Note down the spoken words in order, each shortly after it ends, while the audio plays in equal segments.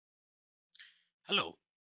Hello,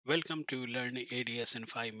 welcome to Learn ADS in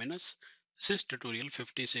 5 minutes. This is tutorial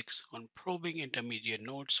 56 on probing intermediate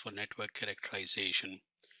nodes for network characterization.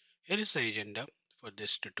 Here is the agenda for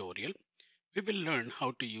this tutorial. We will learn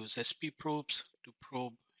how to use SP probes to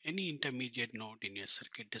probe any intermediate node in your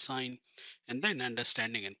circuit design, and then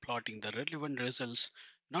understanding and plotting the relevant results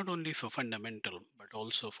not only for fundamental but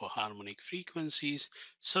also for harmonic frequencies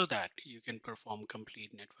so that you can perform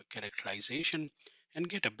complete network characterization and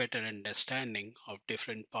get a better understanding of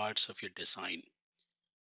different parts of your design.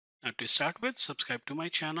 Now to start with, subscribe to my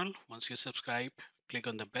channel. Once you subscribe, click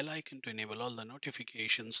on the bell icon to enable all the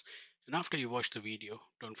notifications. And after you watch the video,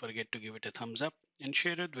 don't forget to give it a thumbs up and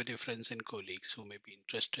share it with your friends and colleagues who may be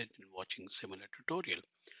interested in watching similar tutorial.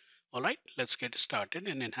 Alright, let's get started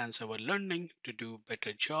and enhance our learning to do a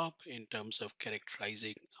better job in terms of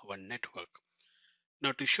characterizing our network.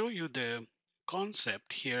 Now to show you the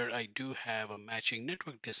concept here, I do have a matching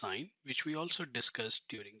network design, which we also discussed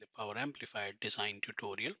during the power amplifier design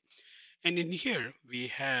tutorial. And in here, we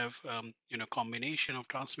have combination of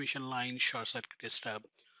transmission line, short circuit stub,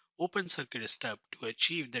 open circuit stub to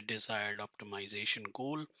achieve the desired optimization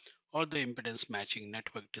goal or the impedance matching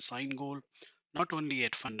network design goal, not only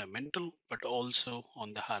at fundamental but also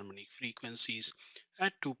on the harmonic frequencies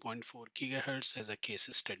at 2.4 gigahertz as a case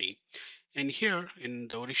study. And here in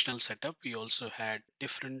the original setup, we also had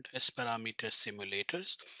different S parameter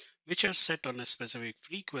simulators, which are set on a specific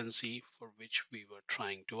frequency for which we were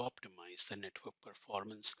trying to optimize the network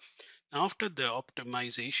performance. Now, after the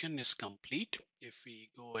optimization is complete, if we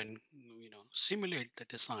go and simulate the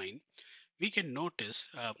design, we can notice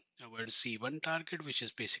our C1 target, which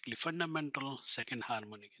is basically fundamental, second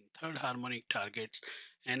harmonic and third harmonic targets,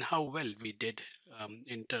 and how well we did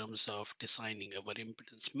in terms of designing our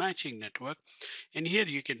impedance matching network. And here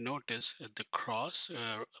you can notice the cross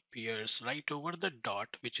appears right over the dot,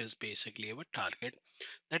 which is basically our target.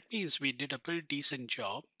 That means we did a pretty decent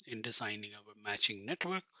job in designing our matching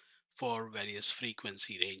network for various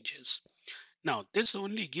frequency ranges. Now, this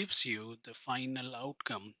only gives you the final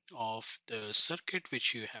outcome of the circuit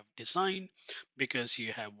which you have designed because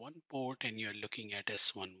you have one port and you're looking at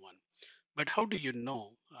S11. But how do you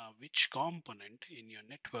know which component in your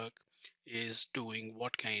network is doing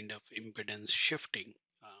what kind of impedance shifting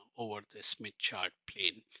over the Smith chart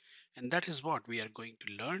plane? And that is what we are going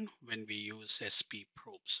to learn when we use SP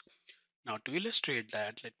probes. Now to illustrate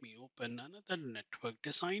that, let me open another network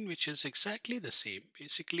design which is exactly the same.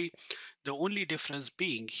 Basically, the only difference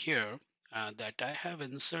being here that I have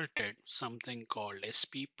inserted something called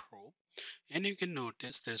SP probe, and you can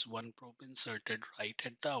notice there's one probe inserted right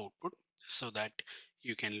at the output so that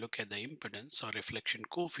you can look at the impedance or reflection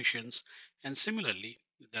coefficients, and similarly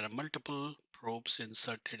there are multiple probes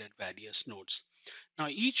inserted at various nodes. Now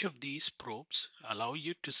each of these probes allow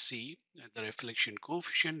you to see the reflection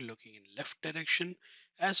coefficient looking in left direction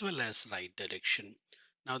as well as right direction.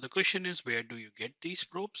 Now the question is, where do you get these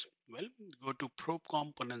probes? Well, go to probe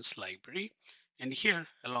components library, and here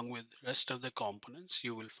along with rest of the components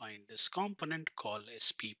you will find this component called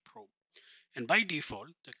SP probe. And by default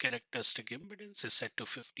the characteristic impedance is set to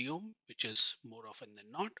 50 ohm, which is more often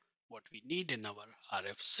than not what we need in our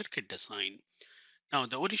RF circuit design. Now,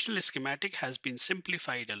 the original schematic has been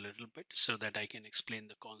simplified a little bit so that I can explain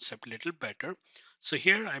the concept a little better. So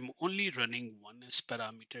here I'm only running one S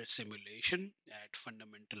parameter simulation at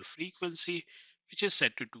fundamental frequency, which is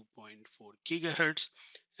set to 2.4 gigahertz.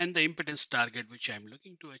 And the impedance target which I'm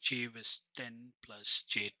looking to achieve is 10 plus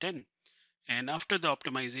J10. And after the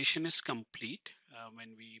optimization is complete,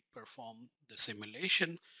 when we perform the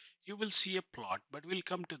simulation, you will see a plot, but we'll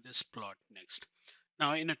come to this plot next.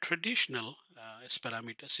 Now, in a traditional S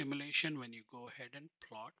parameter simulation, when you go ahead and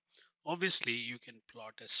plot, obviously you can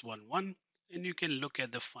plot S11 and you can look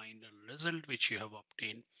at the final result which you have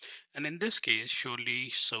obtained. And in this case, surely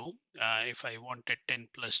so, if I wanted 10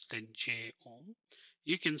 plus 10 J ohm,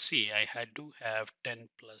 you can see I had to have 10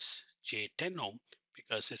 plus J10 ohm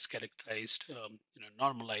because it's characterized,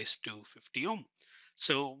 normalized to 50 ohm.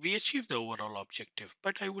 So we achieved the overall objective,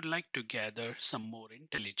 but I would like to gather some more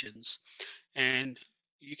intelligence. And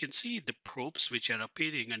you can see the probes which are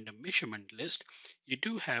appearing under measurement list. You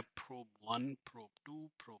do have probe 1, probe 2,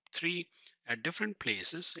 probe 3 at different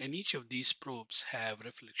places, and each of these probes have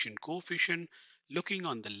reflection coefficient looking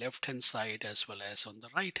on the left hand side as well as on the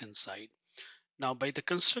right hand side. Now, by the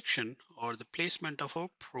construction or the placement of our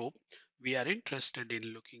probe, we are interested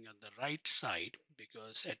in looking at the right side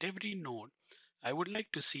because at every node, I would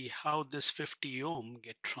like to see how this 50 ohm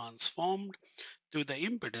get transformed to the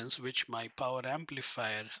impedance which my power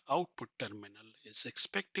amplifier output terminal is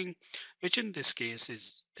expecting, which in this case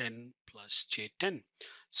is 10 plus J10.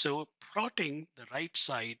 So plotting the right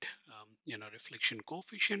side, reflection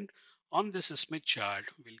coefficient on this Smith chart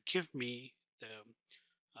will give me the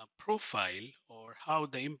profile or how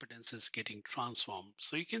the impedance is getting transformed.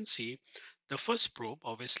 So you can see the first probe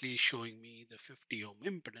obviously is showing me the 50 ohm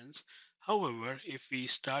impedance. However, if we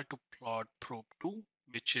start to plot probe 2,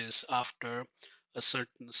 which is after a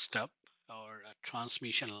certain step or a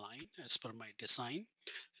transmission line as per my design,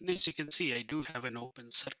 and as you can see, I do have an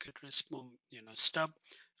open circuit response, stub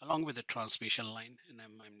along with the transmission line, and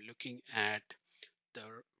I'm looking at the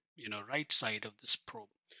right side of this probe,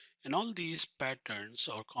 and all these patterns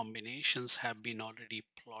or combinations have been already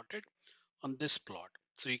plotted on this plot.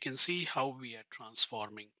 So you can see how we are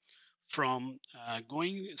transforming from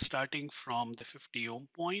starting from the 50 ohm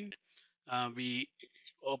point. We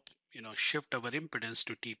shift our impedance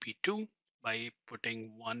to TP2 by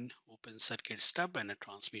putting one open circuit stub and a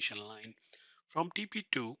transmission line. From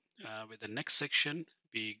TP2, with the next section,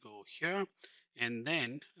 we go here, and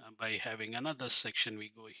then by having another section,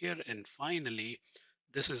 we go here, and finally,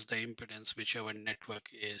 this is the impedance which our network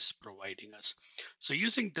is providing us. So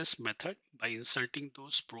using this method, by inserting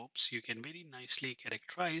those probes, you can very nicely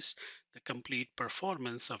characterize the complete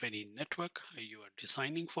performance of any network you are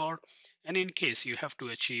designing for. And in case you have to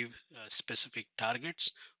achieve specific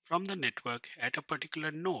targets from the network at a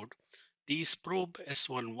particular node, these probe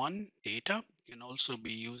S11 data can also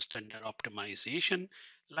be used under optimization.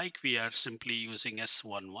 Like we are simply using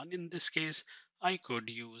S11 in this case, I could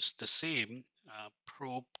use the same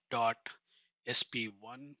probe dot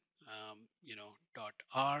sp1 dot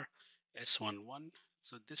r s11.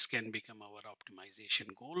 So this can become our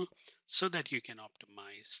optimization goal so that you can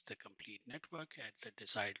optimize the complete network at the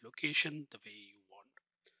desired location the way you want.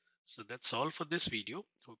 So that's all for this video.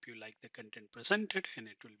 Hope you like the content presented and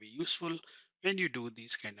it will be useful when you do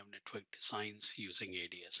these kind of network designs using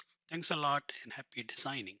ADS. Thanks a lot and happy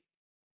designing.